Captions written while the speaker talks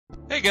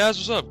Hey guys,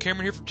 what's up?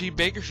 Cameron here from Team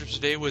Bakerships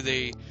today with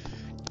a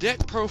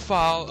deck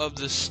profile of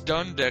the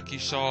stun deck you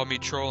saw me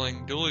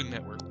trolling Dueling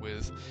Network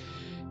with.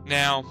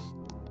 Now,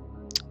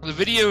 the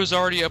video is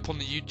already up on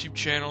the YouTube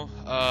channel.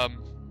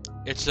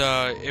 It's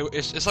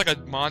like a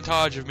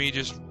montage of me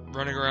just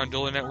running around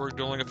Dueling Network,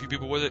 dueling a few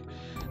people with it.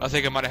 I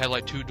think I might have had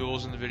like 2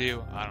 duels in the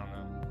video. I don't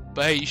know,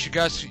 but hey, you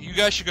guys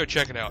should go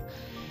check it out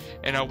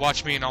and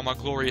watch me in all my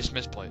glorious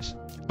misplays.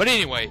 But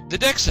anyway, the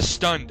deck's a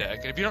stun deck,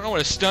 and if you don't know what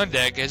a stun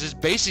deck is, it's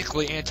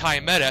basically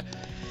anti-meta,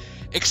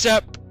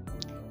 except,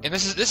 and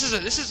this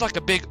is like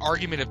a big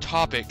argument of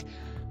topic,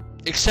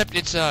 except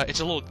it's a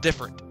little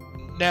different.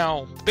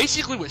 Now,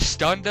 basically what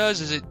stun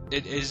does is it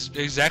is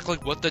exactly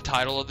what the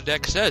title of the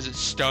deck says. It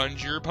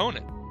stuns your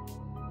opponent.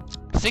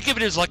 Think of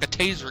it as like a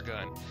taser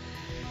gun.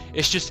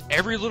 It's just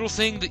every little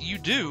thing that you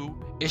do,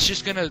 it's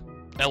just gonna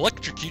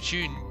electrocute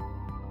you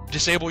and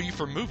disable you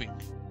from moving.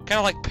 Kind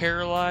of like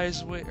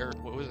Paralyze Wave, or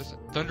what was it?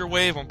 Thunder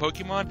Wave on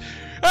Pokemon.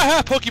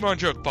 Aha! Pokemon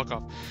joke. Fuck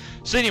off.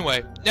 So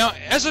anyway, now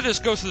as I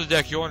just go through the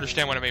deck, you'll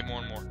understand what I mean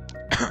more and more.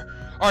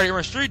 Alright, it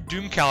runs 3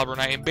 Doom Caliber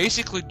Knight, and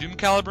basically Doom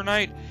Caliber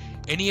Knight,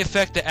 any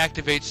effect that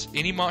activates,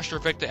 any monster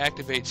effect that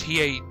activates,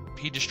 he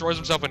destroys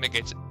himself and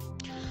negates it.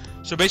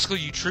 So basically,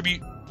 you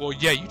tribute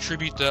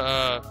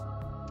the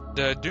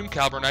Doom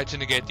Caliber Knight to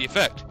negate the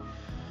effect,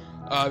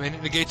 and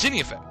it negates any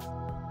effect.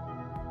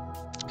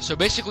 So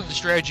basically, the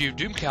strategy of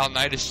Doom Cal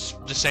Knight is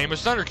the same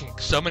as Thunder King: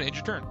 summon, end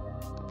your turn.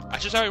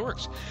 That's just how it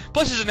works.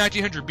 Plus, it's a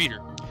 1900 beater,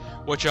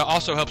 which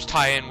also helps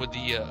tie in with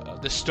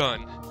the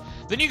stun.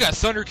 Then you got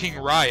Thunder King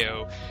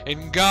Ryo,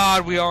 and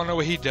God, we all know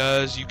what he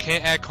does. You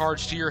can't add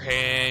cards to your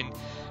hand.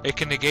 It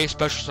can negate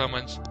special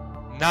summons,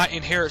 not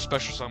inherit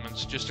special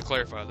summons. Just to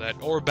clarify that,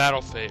 or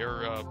Battle Fate,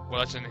 or well,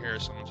 that's an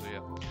inherit summon. So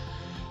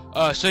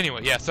yeah. So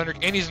anyway, yeah, Thunder,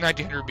 and he's a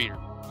 1900 beater.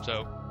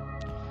 So.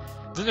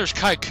 Then there's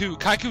Kaiku.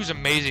 Kaiku's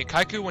amazing.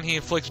 Kaiku, when he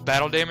inflicts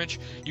battle damage,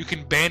 you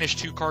can banish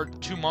up to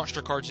 2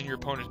 monster cards in your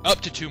opponent's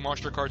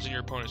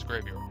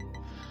graveyard.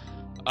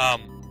 I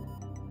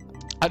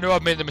know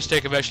I've made the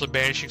mistake of actually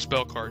banishing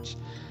spell cards,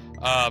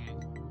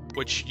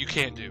 which you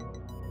can't do.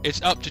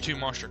 It's up to 2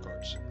 monster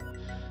cards.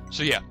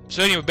 So yeah.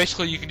 So anyway,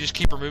 basically you can just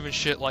keep removing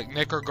shit like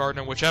Necro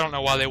Gardener, which I don't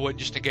know why they wouldn't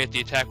just negate the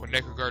attack with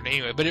Necro Gardener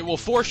anyway, but it will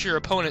force your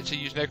opponent to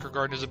use Necro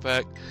Gardener's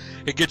effect.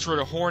 It gets rid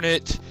of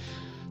Hornet.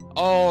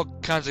 All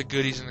kinds of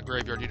goodies in the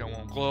graveyard you don't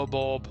want. Glow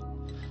Bulb.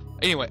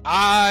 Anyway,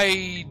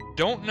 I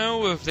don't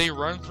know if they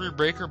run 3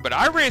 Breaker, but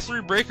I ran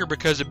 3 Breaker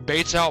because it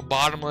baits out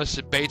Bottomless,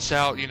 it baits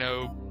out,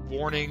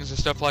 warnings and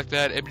stuff like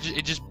that.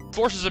 It just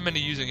forces them into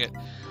using it.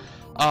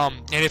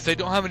 And if they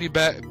don't have any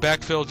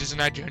backfills, he's a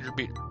 1900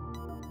 beater.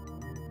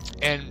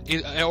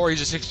 Or he's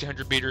a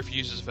 1600 beater if you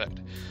use his effect.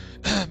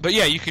 But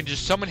yeah, you can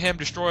just summon him,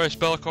 destroy a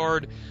spell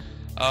card,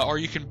 or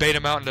you can bait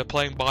him out into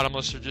playing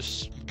Bottomless or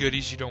just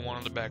goodies you don't want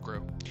on the back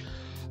row.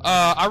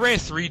 I ran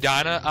 3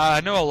 Dyna. I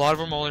know a lot of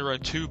them only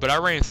run 2, but I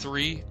ran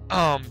 3,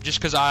 just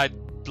because I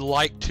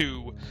like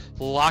to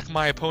lock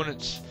my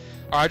opponents,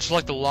 or I just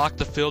like to lock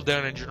the field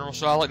down in general,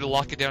 so I like to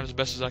lock it down as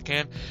best as I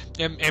can.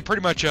 And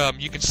pretty much,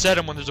 you can set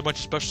them when there's a bunch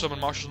of special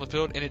summon monsters on the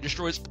field, and it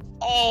destroys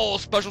all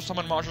special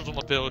summon monsters on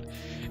the field.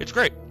 It's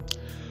great.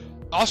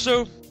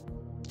 Also,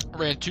 I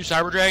ran 2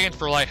 Cyber Dragon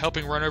for, like,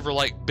 helping run over,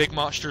 like, big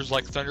monsters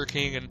like Thunder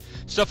King and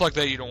stuff like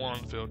that you don't want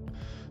on the field.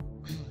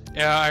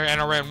 And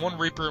I ran 1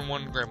 Reaper and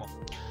 1 Grandma.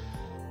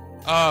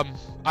 I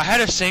had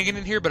a Sangan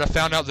in here, but I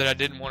found out that I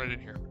didn't want it in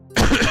here.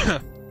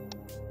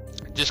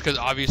 Just because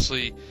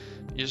obviously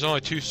there's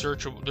only 2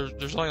 searchable.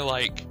 There's only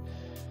like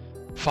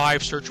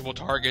 5 searchable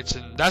targets,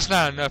 and that's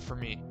not enough for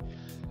me.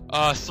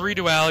 3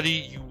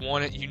 duality, you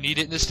want it, you need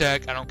it in this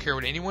deck. I don't care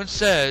what anyone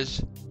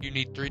says. You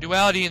need 3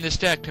 duality in this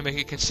deck to make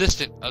it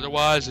consistent.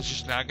 Otherwise, it's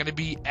just not going to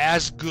be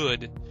as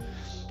good.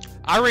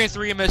 I ran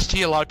 3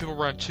 MST. A lot of people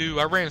run 2.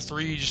 I ran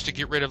 3 just to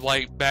get rid of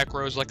like back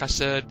rows, like I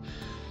said.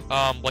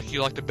 Like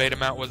you like to bait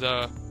them out with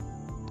a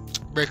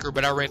Breaker,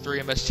 but I ran 3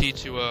 MST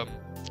to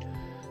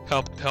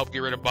help get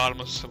rid of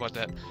Bottomless and stuff like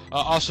that.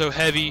 Also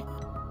heavy,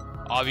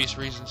 obvious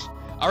reasons.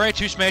 I ran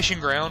 2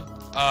 Smashing Ground.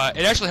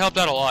 It actually helped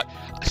out a lot.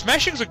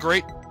 Smashing's a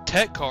great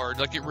tech card,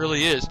 like it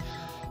really is.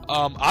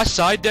 I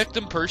side decked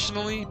them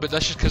personally, but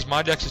that's just because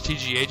my deck's a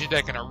TG Agent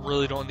deck, and I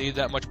really don't need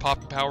that much pop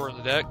and power in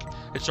the deck.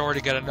 It's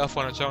already got enough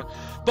on its own.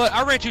 But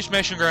I ran 2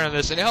 Smashing Ground on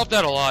this, and it helped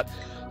out a lot.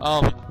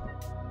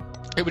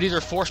 It would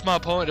either force my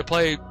opponent to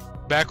play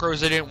back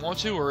rows they didn't want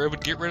to, or it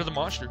would get rid of the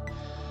monster.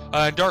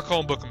 And Dark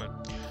Hole and Bookman.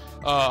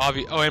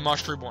 And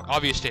Monster Reborn.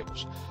 Obvious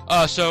staples.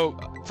 So,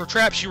 for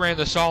traps, you ran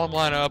the Solemn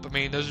lineup. I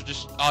mean, those are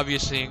just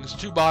obvious things.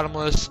 2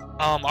 Bottomless.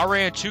 I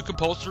ran 2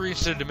 Compulsory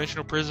instead of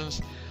Dimensional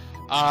Prisons.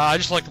 I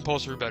just like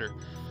Compulsory better.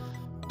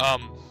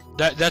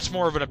 That's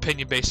more of an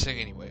opinion-based thing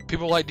anyway.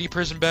 People like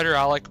D-Prison better.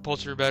 I like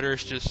Compulsory better.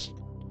 It's just...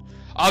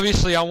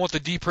 Obviously, I want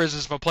the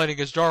D-Prisons if I'm playing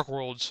against Dark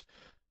Worlds.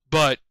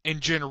 But, in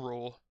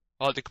general...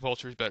 I like the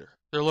Compulsories better.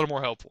 They're a little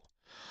more helpful.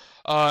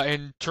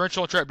 And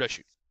Torrential and Trap Dust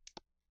Shoot.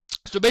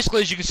 So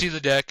basically, as you can see the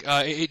deck,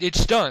 it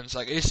stuns.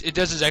 Like it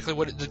does exactly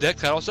what the deck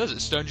title says.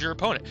 It stuns your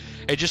opponent.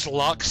 It just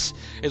locks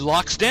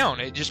down.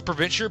 It just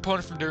prevents your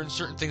opponent from doing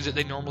certain things that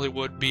they normally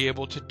would be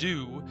able to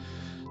do.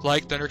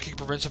 Like Thunder Kick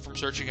prevents them from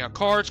searching out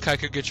cards.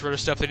 Kaiko gets rid of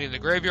stuff they need in the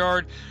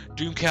graveyard.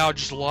 Doom Cow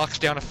just locks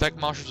down effect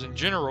monsters in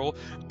general.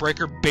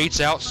 Breaker baits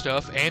out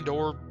stuff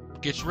and/or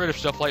gets rid of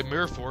stuff like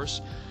Mirror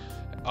Force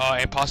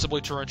and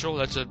possibly Torrential.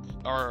 That's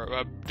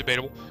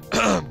debatable.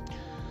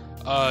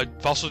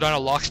 Fossil Dino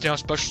locks down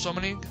special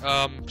summoning.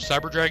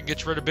 Cyber Dragon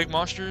gets rid of big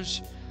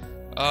monsters.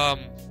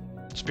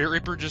 Spirit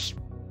Reaper just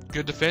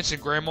good defense,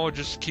 and Grandma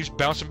just keeps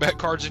bouncing back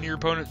cards into your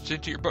opponent's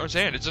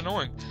hand. It's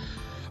annoying.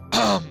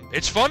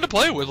 It's fun to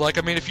play with. Like,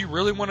 I mean, if you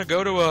really want to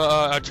go to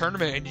a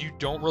tournament and you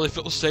don't really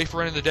feel safe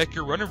running the deck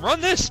you're running, run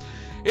this.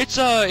 It's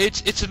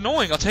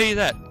annoying. I'll tell you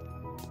that.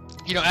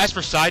 You know, as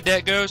for side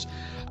deck goes,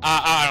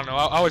 I don't know.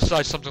 I would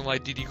side something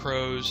like DD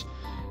Crows,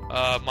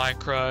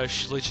 Mind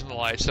Crush, Leech in the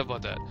Light, stuff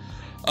like that.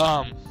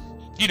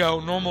 You know,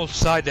 normal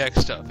side deck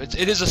stuff.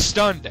 It is a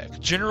stun deck.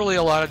 Generally,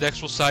 a lot of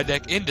decks will side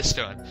deck into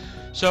stun.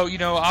 So, you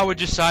know, I would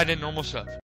just side in normal stuff.